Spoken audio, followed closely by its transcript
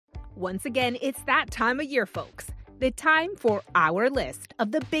Once again, it's that time of year, folks. The time for our list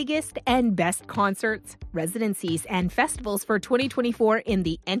of the biggest and best concerts, residencies, and festivals for 2024 in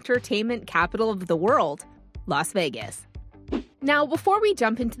the entertainment capital of the world, Las Vegas. Now, before we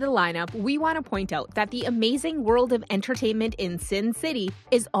jump into the lineup, we want to point out that the amazing world of entertainment in Sin City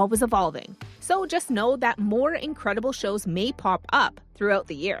is always evolving. So just know that more incredible shows may pop up throughout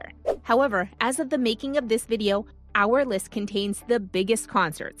the year. However, as of the making of this video, our list contains the biggest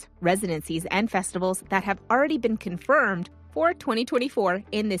concerts, residencies, and festivals that have already been confirmed for 2024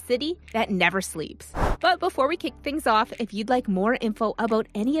 in the city that never sleeps. But before we kick things off, if you'd like more info about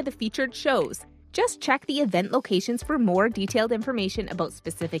any of the featured shows, just check the event locations for more detailed information about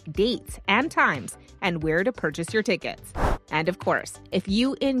specific dates and times and where to purchase your tickets. And of course, if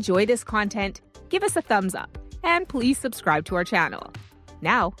you enjoy this content, give us a thumbs up and please subscribe to our channel.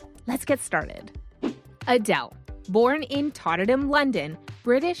 Now, let's get started. Adele. Born in Tottenham, London,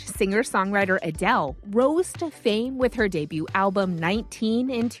 British singer-songwriter Adele rose to fame with her debut album 19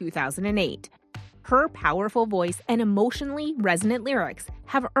 in 2008. Her powerful voice and emotionally resonant lyrics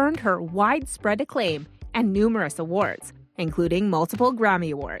have earned her widespread acclaim and numerous awards, including multiple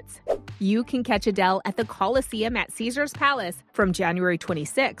Grammy Awards. You can catch Adele at the Coliseum at Caesars Palace from January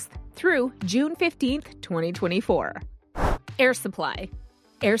 26th through June 15th, 2024. Air Supply.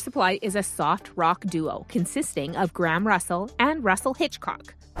 Air Supply is a soft rock duo consisting of Graham Russell and Russell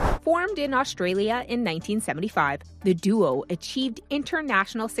Hitchcock. Formed in Australia in 1975, the duo achieved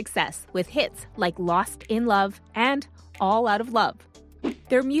international success with hits like Lost in Love and All Out of Love.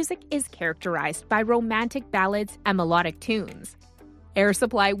 Their music is characterized by romantic ballads and melodic tunes. Air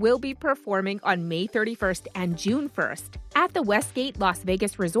Supply will be performing on May 31st and June 1st at the Westgate Las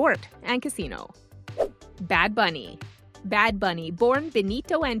Vegas Resort and Casino. Bad Bunny. Bad Bunny, born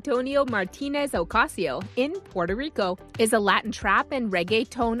Benito Antonio Martinez Ocasio in Puerto Rico, is a Latin trap and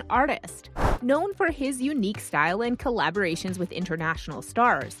reggaeton artist. Known for his unique style and collaborations with international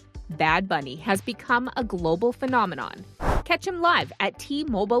stars, Bad Bunny has become a global phenomenon. Catch him live at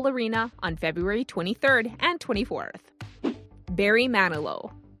T-Mobile Arena on February 23rd and 24th. Barry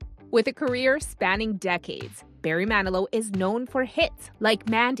Manilow. With a career spanning decades, Barry Manilow is known for hits like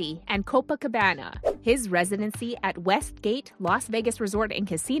Mandy and Copacabana. His residency at Westgate Las Vegas Resort and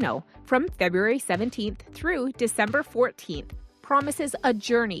Casino from February 17th through December 14th promises a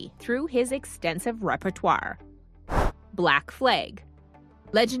journey through his extensive repertoire. Black Flag.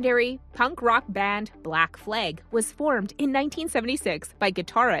 Legendary punk rock band Black Flag was formed in 1976 by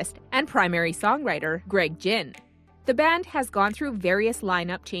guitarist and primary songwriter Greg Ginn. The band has gone through various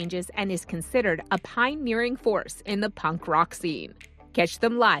lineup changes and is considered a pioneering force in the punk rock scene. Catch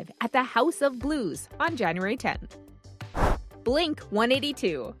them live at the House of Blues on January 10th.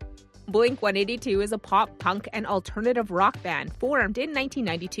 Blink-182. Blink-182 is a pop, punk, and alternative rock band formed in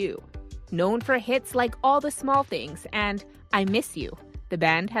 1992. Known for hits like All the Small Things and I Miss You, the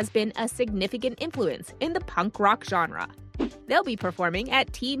band has been a significant influence in the punk rock genre. They'll be performing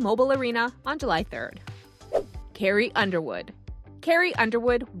at T-Mobile Arena on July 3rd. Carrie Underwood. Carrie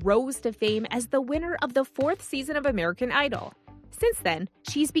Underwood rose to fame as the winner of the 4th season of American Idol. Since then,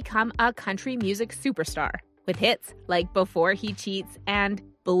 she's become a country music superstar, with hits like Before He Cheats and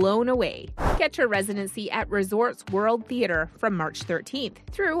Blown Away. Catch her residency at Resorts World Theater from March 13th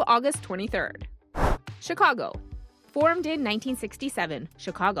through August 23rd. Chicago. Formed in 1967,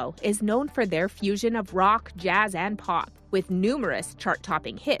 Chicago is known for their fusion of rock, jazz, and pop, with numerous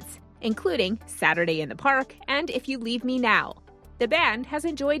chart-topping hits, including Saturday in the Park and If You Leave Me Now. The band has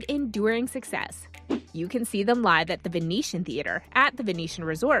enjoyed enduring success. You can see them live at the Venetian Theater at the Venetian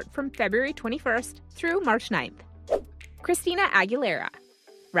Resort from February 21st through March 9th. Christina Aguilera.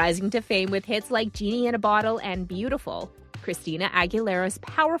 Rising to fame with hits like Genie in a Bottle and Beautiful, Christina Aguilera's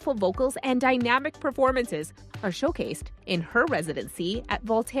powerful vocals and dynamic performances are showcased in her residency at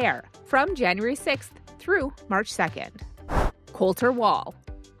Voltaire from January 6th through March 2nd. Colter Wall.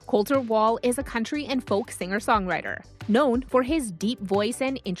 Colter Wall is a country and folk singer-songwriter. Known for his deep voice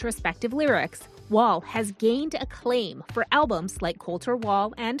and introspective lyrics, Wall has gained acclaim for albums like Colter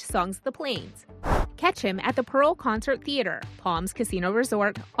Wall and Songs of the Plains. Catch him at the Pearl Concert Theater, Palms Casino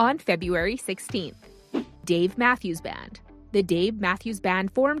Resort on February 16th. Dave Matthews Band. The Dave Matthews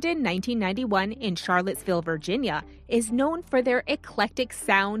Band, formed in 1991 in Charlottesville, Virginia, is known for their eclectic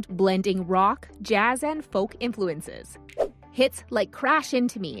sound blending rock, jazz, and folk influences. Hits like Crash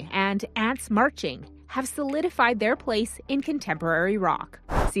Into Me and Ants Marching have solidified their place in contemporary rock.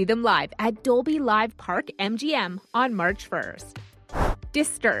 See them live at Dolby Live Park MGM on March 1st.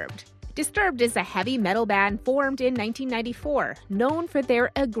 Disturbed. Disturbed is a heavy metal band formed in 1994, known for their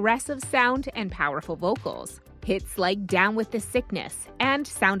aggressive sound and powerful vocals. Hits like Down with the Sickness and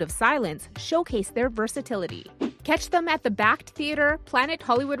Sound of Silence showcase their versatility. Catch them at the Backed Theater, Planet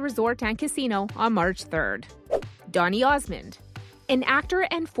Hollywood Resort and Casino on March 3rd. Donny Osmond. An actor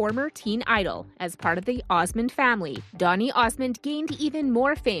and former teen idol, as part of the Osmond family, Donny Osmond gained even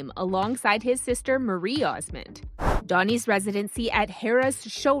more fame alongside his sister Marie Osmond. Donny's residency at Harrah's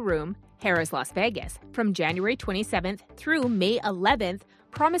showroom, Harrah's Las Vegas, from January 27th through May 11th,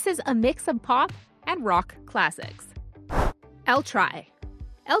 promises a mix of pop and rock classics. El Tri.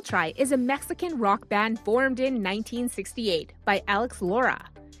 El Tri is a Mexican rock band formed in 1968 by Alex Lora.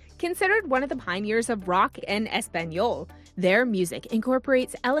 Considered one of the pioneers of rock en español, their music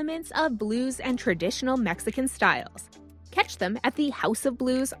incorporates elements of blues and traditional Mexican styles. Catch them at the House of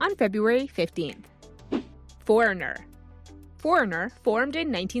Blues on February 15th. Foreigner. Foreigner, formed in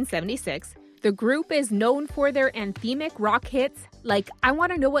 1976, the group is known for their anthemic rock hits like I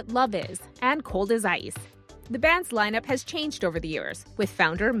Wanna Know What Love Is and Cold as Ice. The band's lineup has changed over the years, with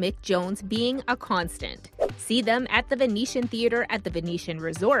founder Mick Jones being a constant. See them at the Venetian Theater at the Venetian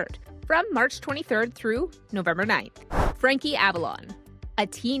Resort from March 23rd through November 9th. Frankie Avalon. A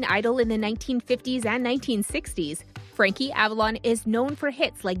teen idol in the 1950s and 1960s, Frankie Avalon is known for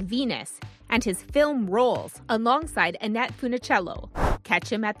hits like Venus and his film roles alongside Annette Funicello.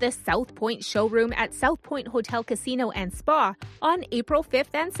 Catch him at the South Point showroom at South Point Hotel Casino and Spa on April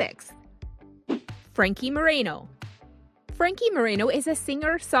 5th and 6th. Frankie Moreno. Frankie Moreno is a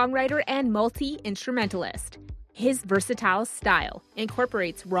singer, songwriter, and multi-instrumentalist. His versatile style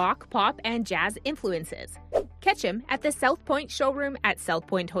incorporates rock, pop, and jazz influences. Catch him at the South Point showroom at South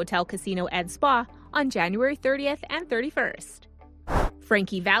Point Hotel Casino and Spa on January 30th and 31st.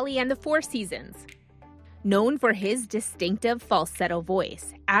 Frankie Valli and the Four Seasons. Known for his distinctive falsetto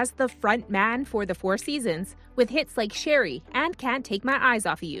voice as the front man for the Four Seasons, with hits like Sherry and Can't Take My Eyes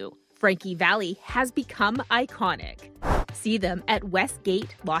Off of You, Frankie Valli has become iconic. See them at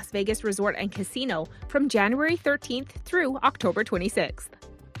Westgate, Las Vegas Resort and Casino from January 13th through October 26th.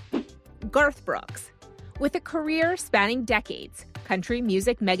 Garth Brooks. With a career spanning decades, country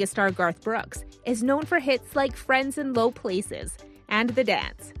music megastar Garth Brooks is known for hits like Friends in Low Places and The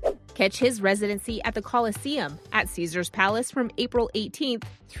Dance. Catch his residency at the Coliseum at Caesars Palace from April 18th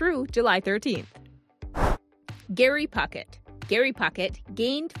through July 13th. Gary Puckett. Gary Puckett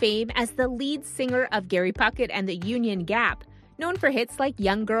gained fame as the lead singer of Gary Puckett and the Union Gap, known for hits like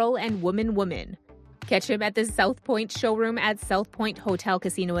Young Girl and Woman Woman. Catch him at the South Point showroom at South Point Hotel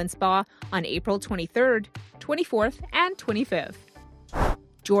Casino and Spa on April 23rd, 24th, and 25th.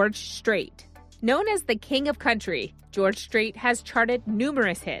 George Strait. Known as the King of Country, George Strait has charted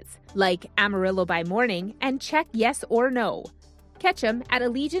numerous hits like Amarillo by Morning and Check Yes or No. Catch him at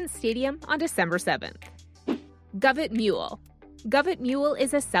Allegiant Stadium on December 7th. Govett Mule. Govett Mule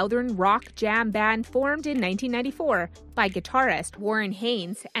is a southern rock jam band formed in 1994 by guitarist Warren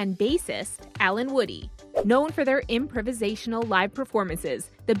Haynes and bassist Alan Woody. Known for their improvisational live performances,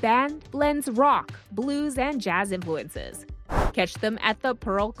 the band blends rock, blues, and jazz influences. Catch them at the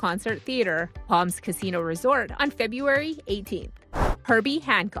Pearl Concert Theater, Palms Casino Resort on February 18th. Herbie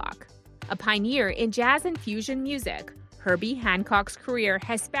Hancock. A pioneer in jazz and fusion music, Herbie Hancock's career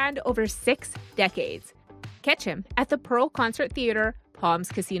has spanned over 6 decades. Catch him at the Pearl Concert Theater, Palms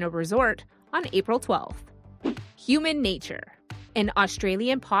Casino Resort on April 12th. Human Nature. An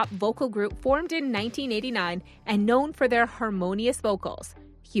Australian pop vocal group formed in 1989 and known for their harmonious vocals,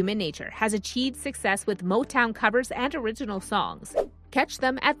 Human Nature has achieved success with Motown covers and original songs. Catch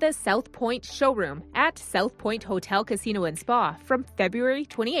them at the South Point showroom at South Point Hotel Casino and Spa from February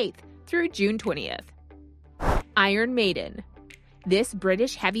 28th through June 20th. Iron Maiden. This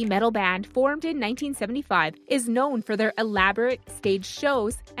British heavy metal band, formed in 1975, is known for their elaborate stage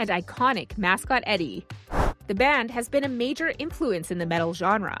shows and iconic mascot Eddie. The band has been a major influence in the metal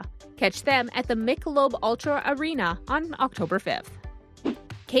genre. Catch them at the Michelob Ultra Arena on October 5th.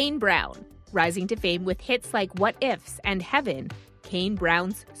 Kane Brown. Rising to fame with hits like What Ifs and Heaven, Kane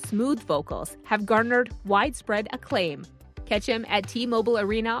Brown's smooth vocals have garnered widespread acclaim. Catch him at T-Mobile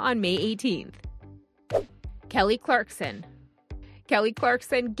Arena on May 18th. Kelly Clarkson. Kelly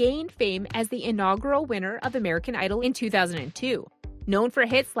Clarkson gained fame as the inaugural winner of American Idol in 2002. Known for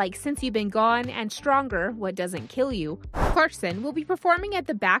hits like Since You've Been Gone and Stronger, What Doesn't Kill You, Clarkson will be performing at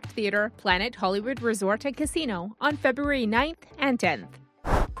the Backed Theater, Planet Hollywood Resort and Casino on February 9th and 10th.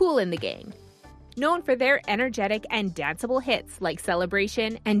 Kool and the Gang. Known for their energetic and danceable hits like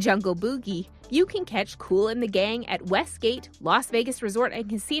Celebration and Jungle Boogie, you can catch Kool and the Gang at Westgate, Las Vegas Resort and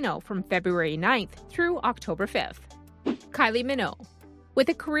Casino from February 9th through October 5th. Kylie Minogue. With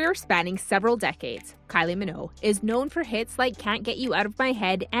a career spanning several decades, Kylie Minogue is known for hits like Can't Get You Out of My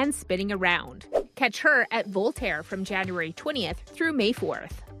Head and Spinning Around. Catch her at Voltaire from January 20th through May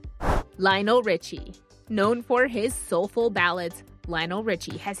 4th. Lionel Richie. Known for his soulful ballads, Lionel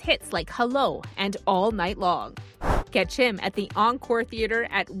Richie has hits like Hello and All Night Long. Catch him at the Encore Theater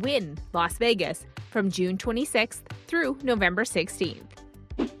at Wynn, Las Vegas from June 26th through November 16th.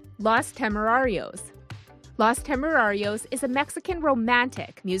 Los Temerarios. Los Temerarios is a Mexican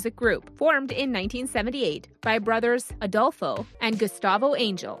romantic music group formed in 1978 by brothers Adolfo and Gustavo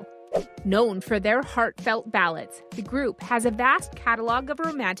Angel. Known for their heartfelt ballads, the group has a vast catalog of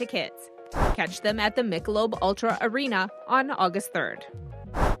romantic hits. Catch them at the Michelob Ultra Arena on August 3rd.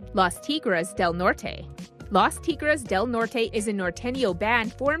 Los Tigres del Norte. Los Tigres del Norte is a norteño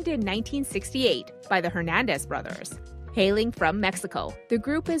band formed in 1968 by the Hernandez brothers. Hailing from Mexico, the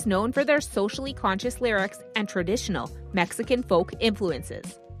group is known for their socially conscious lyrics and traditional Mexican folk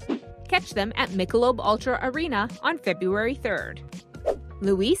influences. Catch them at Michelob Ultra Arena on February 3rd.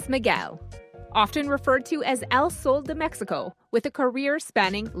 Luis Miguel. Often referred to as El Sol de Mexico, with a career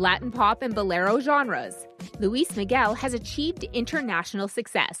spanning Latin pop and bolero genres, Luis Miguel has achieved international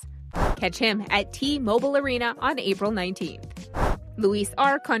success. Catch him at T-Mobile Arena on April 19th. Luis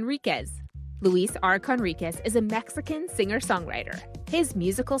R. Conriquez. Luis R. Conriquez is a Mexican singer-songwriter. His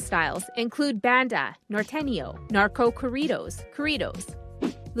musical styles include banda, norteño, narco-corridos.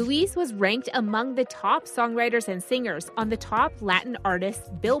 Luis was ranked among the top songwriters and singers on the top Latin artists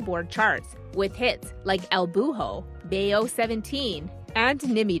Billboard charts, with hits like El Bujo, Bayo 17, and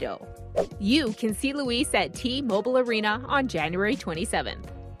Nimido. You can see Luis at T-Mobile Arena on January 27th.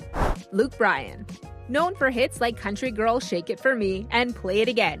 Luke Bryan. Known for hits like Country Girl, Shake It For Me, and Play It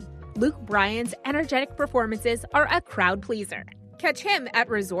Again, Luke Bryan's energetic performances are a crowd pleaser. Catch him at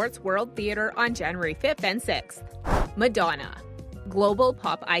Resorts World Theater on January 5th and 6th. Madonna. Global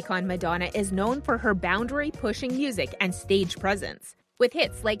pop icon Madonna is known for her boundary-pushing music and stage presence. With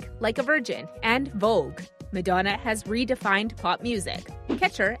hits like a Virgin and Vogue, Madonna has redefined pop music.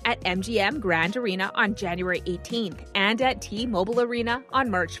 Catch her at MGM Grand Arena on January 18th and at T-Mobile Arena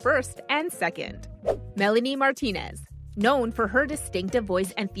on March 1st and 2nd. Melanie Martinez. Known for her distinctive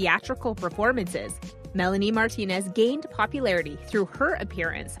voice and theatrical performances, Melanie Martinez gained popularity through her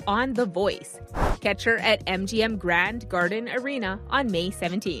appearance on The Voice. Catch her at MGM Grand Garden Arena on May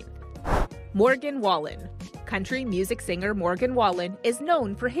 17th. Morgan Wallen. Country music singer Morgan Wallen is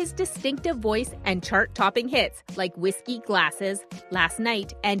known for his distinctive voice and chart-topping hits like Whiskey Glasses, Last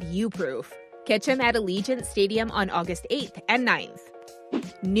Night, and You Proof. Catch him at Allegiant Stadium on August 8th and 9th.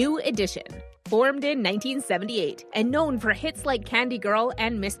 New Edition. Formed in 1978 and known for hits like Candy Girl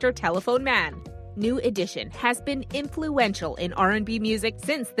and Mr. Telephone Man, New Edition has been influential in R&B music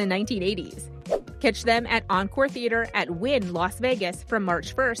since the 1980s. Catch them at Encore Theater at Wynn, Las Vegas from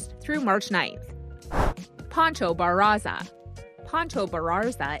March 1st through March 9th. Pancho Barraza. Pancho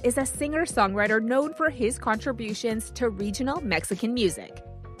Barraza is a singer-songwriter known for his contributions to regional Mexican music.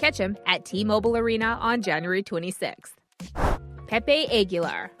 Catch him at T-Mobile Arena on January 26th. Pepe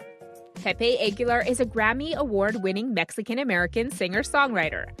Aguilar. Pepe Aguilar is a Grammy Award-winning Mexican-American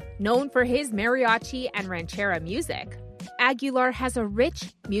singer-songwriter. Known for his mariachi and ranchera music, Aguilar has a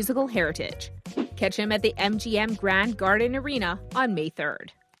rich musical heritage. Catch him at the MGM Grand Garden Arena on May 3rd.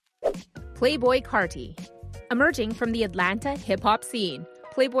 Playboi Carti. Emerging from the Atlanta hip-hop scene,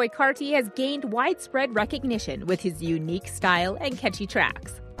 Playboi Carti has gained widespread recognition with his unique style and catchy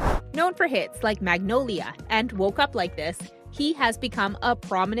tracks. Known for hits like Magnolia and Woke Up Like This, he has become a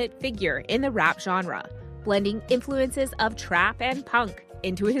prominent figure in the rap genre, blending influences of trap and punk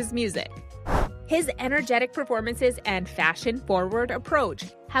into his music. His energetic performances and fashion-forward approach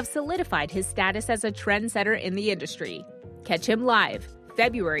have solidified his status as a trendsetter in the industry. Catch him live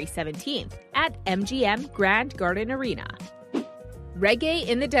February 17th at MGM Grand Garden Arena. Reggae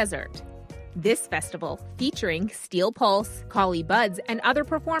in the Desert. This festival, featuring Steel Pulse, Collie Buddz, and other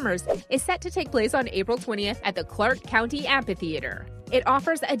performers, is set to take place on April 20th at the Clark County Amphitheater. It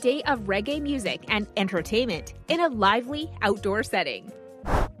offers a day of reggae music and entertainment in a lively outdoor setting.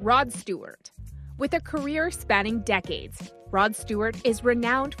 Rod Stewart. With a career spanning decades, Rod Stewart is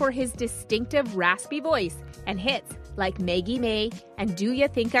renowned for his distinctive raspy voice and hits like Maggie May and Do Ya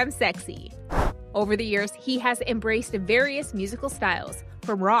Think I'm Sexy. Over the years, he has embraced various musical styles,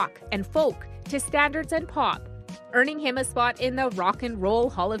 from rock and folk to standards and pop, earning him a spot in the Rock and Roll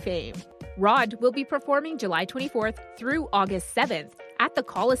Hall of Fame. Rod will be performing July 24th through August 7th at the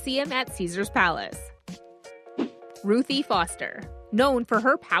Coliseum at Caesars Palace. Ruthie Foster. Known for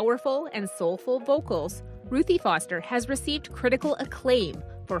her powerful and soulful vocals, Ruthie Foster has received critical acclaim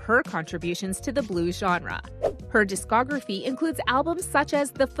for her contributions to the blues genre. Her discography includes albums such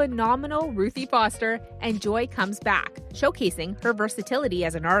as The Phenomenal Ruthie Foster and Joy Comes Back, showcasing her versatility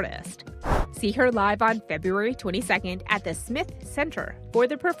as an artist. See her live on February 22nd at the Smith Center for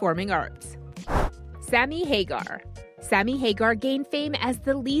the Performing Arts. Sammy Hagar. Sammy Hagar gained fame as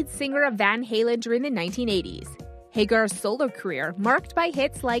the lead singer of Van Halen during the 1980s. Hagar's solo career, marked by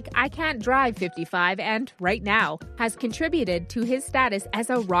hits like I Can't Drive 55 and Right Now, has contributed to his status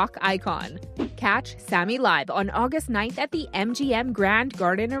as a rock icon. Catch Sammy live on August 9th at the MGM Grand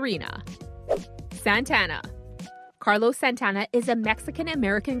Garden Arena. Santana. Carlos Santana is a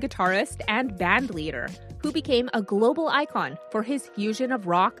Mexican-American guitarist and band leader who became a global icon for his fusion of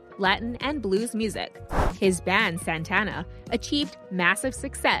rock, Latin, and blues music. His band, Santana, achieved massive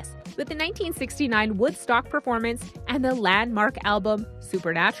success with the 1969 Woodstock performance and the landmark album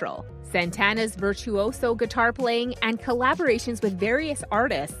Supernatural. Santana's virtuoso guitar playing and collaborations with various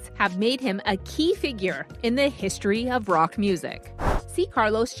artists have made him a key figure in the history of rock music. See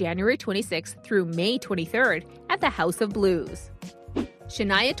Carlos January 26th through May 23rd at the House of Blues.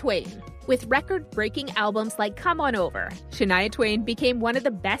 Shania Twain. With record-breaking albums like Come On Over, Shania Twain became one of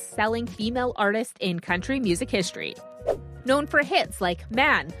the best-selling female artists in country music history. Known for hits like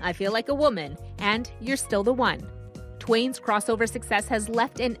Man, I Feel Like a Woman, and You're Still the One, Twain's crossover success has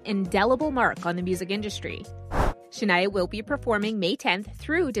left an indelible mark on the music industry. Shania will be performing May 10th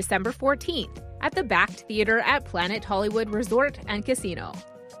through December 14th at the Backed Theater at Planet Hollywood Resort and Casino.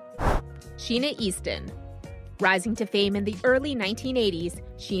 Sheena Easton. Rising to fame in the early 1980s,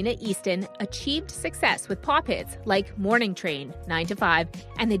 Sheena Easton achieved success with pop hits like Morning Train, 9 to 5,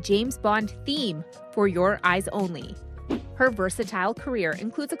 and the James Bond theme, For Your Eyes Only. Her versatile career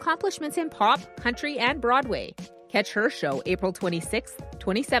includes accomplishments in pop, country, and Broadway. Catch her show April 26th,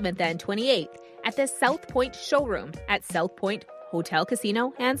 27th, and 28th at the South Point Showroom at South Point Hotel,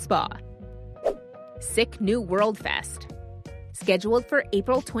 Casino, and Spa. Sick New World Fest. Scheduled for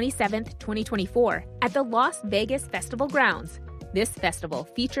April 27th, 2024 at the Las Vegas Festival Grounds. This festival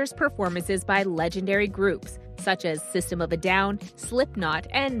features performances by legendary groups such as System of a Down, Slipknot,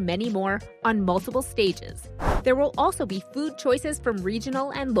 and many more on multiple stages. There will also be food choices from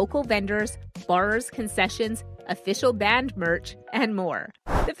regional and local vendors, bars, concessions, official band merch, and more.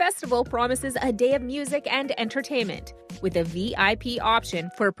 The festival promises a day of music and entertainment, with a VIP option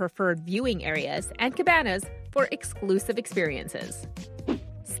for preferred viewing areas and cabanas for exclusive experiences.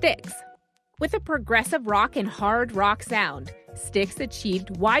 Styx. With a progressive rock and hard rock sound, Styx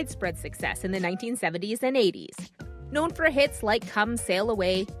achieved widespread success in the 1970s and 80s. Known for hits like Come Sail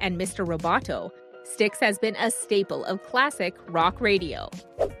Away and Mr. Roboto, Styx has been a staple of classic rock radio.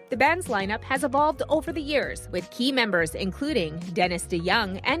 The band's lineup has evolved over the years, with key members including Dennis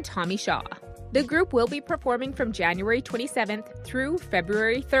DeYoung and Tommy Shaw. The group will be performing from January 27th through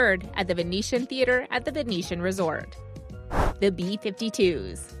February 3rd at the Venetian Theater at the Venetian Resort. The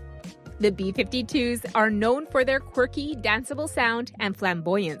B-52s. The B-52s are known for their quirky, danceable sound and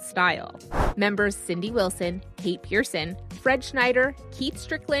flamboyant style. Members Cindy Wilson, Kate Pearson, Fred Schneider, Keith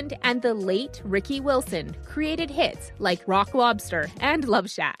Strickland, and the late Ricky Wilson created hits like Rock Lobster and Love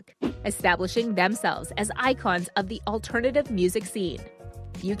Shack, establishing themselves as icons of the alternative music scene.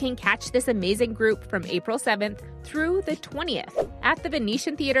 You can catch this amazing group from April 7th through the 20th at the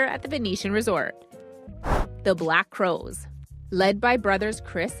Venetian Theater at the Venetian Resort. The Black Crowes. Led by brothers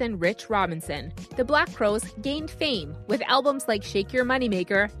Chris and Rich Robinson, the Black Crowes gained fame with albums like Shake Your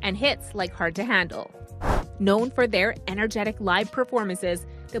Moneymaker and hits like Hard to Handle. Known for their energetic live performances,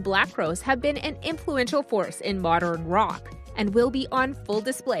 the Black Crowes have been an influential force in modern rock and will be on full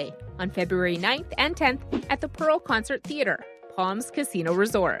display on February 9th and 10th at the Pearl Concert Theater, Palms Casino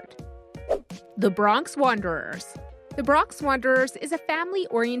Resort. The Bronx Wanderers. The Bronx Wanderers is a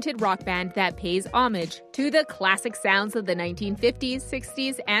family-oriented rock band that pays homage to the classic sounds of the 1950s,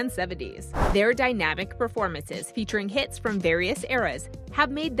 60s, and 70s. Their dynamic performances featuring hits from various eras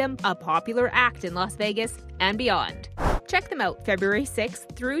have made them a popular act in Las Vegas and beyond. Check them out February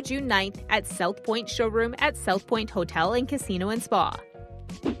 6th through June 9th at South Point Showroom at South Point Hotel and Casino and Spa.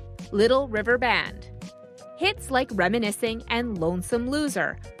 Little River Band. Hits like Reminiscing and Lonesome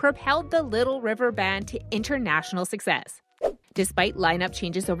Loser propelled the Little River Band to international success. Despite lineup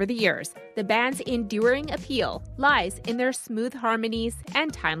changes over the years, the band's enduring appeal lies in their smooth harmonies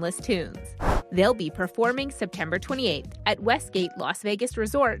and timeless tunes. They'll be performing September 28th at Westgate Las Vegas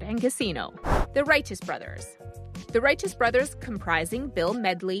Resort and Casino. The Righteous Brothers. The Righteous Brothers, comprising Bill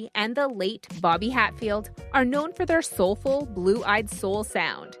Medley and the late Bobby Hatfield, are known for their soulful, blue-eyed soul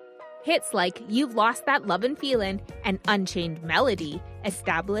sound. Hits like You've Lost That Lovin' Feelin' and Unchained Melody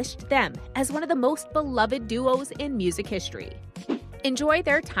established them as one of the most beloved duos in music history. Enjoy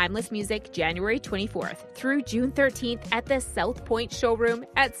their timeless music January 24th through June 13th at the South Point Showroom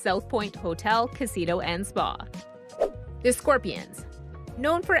at South Point Hotel, Casino, and Spa. The Scorpions.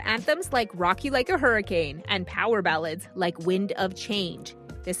 Known for anthems like Rock You Like a Hurricane and power ballads like Wind of Change,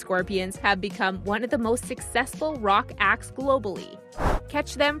 the Scorpions have become one of the most successful rock acts globally.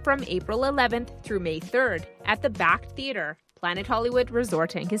 Catch them from April 11th through May 3rd at the Backed Theater, Planet Hollywood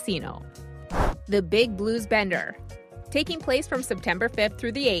Resort and Casino. The Big Blues Bender. Taking place from September 5th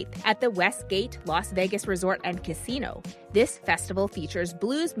through the 8th at the Westgate Las Vegas Resort and Casino, this festival features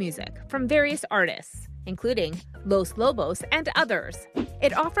blues music from various artists, including Los Lobos and others.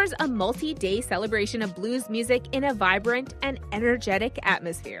 It offers a multi-day celebration of blues music in a vibrant and energetic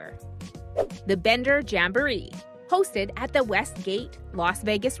atmosphere. The Bender Jamboree. Hosted at the Westgate Las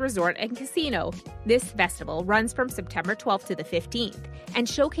Vegas Resort and Casino, this festival runs from September 12th to the 15th and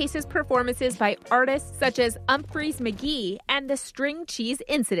showcases performances by artists such as Humphreys McGee and the String Cheese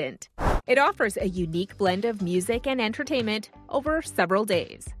Incident. It offers a unique blend of music and entertainment over several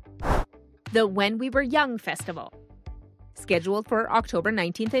days. The When We Were Young Festival. Scheduled for October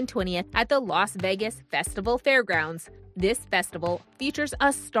 19th and 20th at the Las Vegas Festival Fairgrounds, this festival features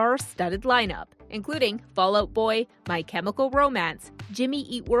a star-studded lineup, including Fall Out Boy, My Chemical Romance, Jimmy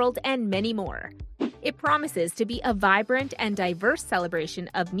Eat World, and many more. It promises to be a vibrant and diverse celebration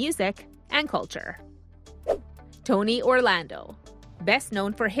of music and culture. Tony Orlando. Best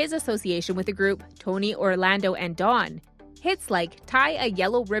known for his association with the group Tony Orlando and Dawn, hits like Tie a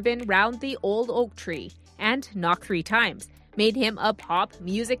Yellow Ribbon Round the Old Oak Tree and Knock 3 Times made him a pop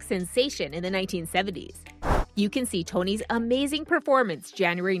music sensation in the 1970s. You can see Tony's amazing performance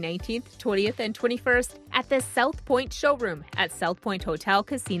January 19th, 20th, and 21st at the South Point Showroom at South Point Hotel,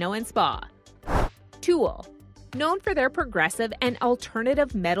 Casino, and Spa. Tool. Known for their progressive and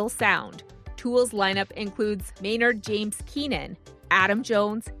alternative metal sound, Tool's lineup includes Maynard James Keenan, Adam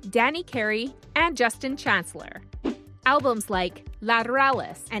Jones, Danny Carey, and Justin Chancellor. Albums like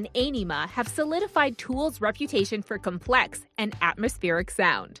Lateralis and Anima have solidified Tool's reputation for complex and atmospheric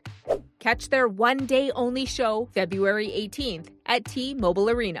sound. Catch their one-day-only show February 18th at T-Mobile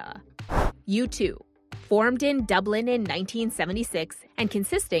Arena. U2. Formed in Dublin in 1976 and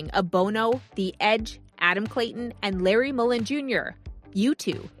consisting of Bono, The Edge, Adam Clayton, and Larry Mullen Jr.,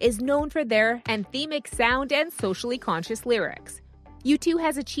 U2 is known for their anthemic sound and socially conscious lyrics. U2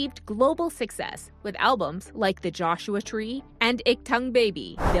 has achieved global success with albums like The Joshua Tree and Ichtung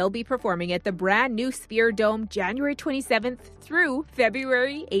Baby. They'll be performing at the brand new Sphere Dome January 27th through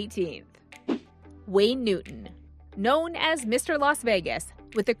February 18th. Wayne Newton. Known as Mr. Las Vegas,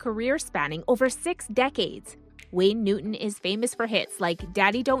 with a career spanning over 6 decades, Wayne Newton is famous for hits like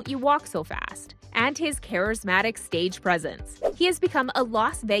Daddy Don't You Walk So Fast and his charismatic stage presence. He has become a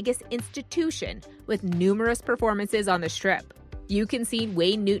Las Vegas institution with numerous performances on the Strip. You can see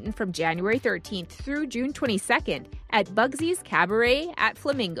Wayne Newton from January 13th through June 22nd at Bugsy's Cabaret at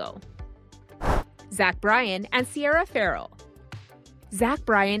Flamingo. Zach Bryan and Sierra Farrell. Zach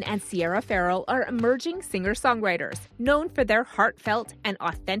Bryan and Sierra Farrell are emerging singer-songwriters known for their heartfelt and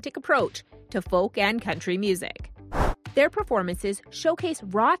authentic approach to folk and country music. Their performances showcase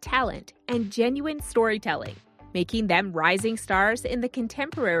raw talent and genuine storytelling, making them rising stars in the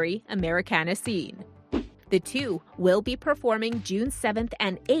contemporary Americana scene. The two will be performing June 7th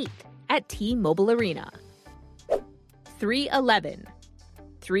and 8th at T-Mobile Arena. 311.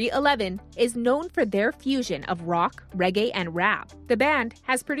 311 is known for their fusion of rock, reggae, and rap. The band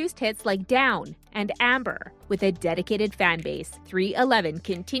has produced hits like Down and Amber. With a dedicated fan base, 311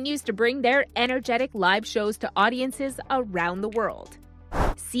 continues to bring their energetic live shows to audiences around the world.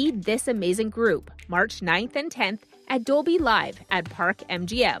 See this amazing group March 9th and 10th at Dolby Live at Park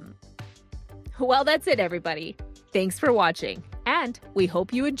MGM. Well, that's it, everybody. Thanks for watching, and we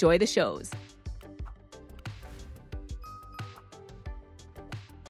hope you enjoy the shows.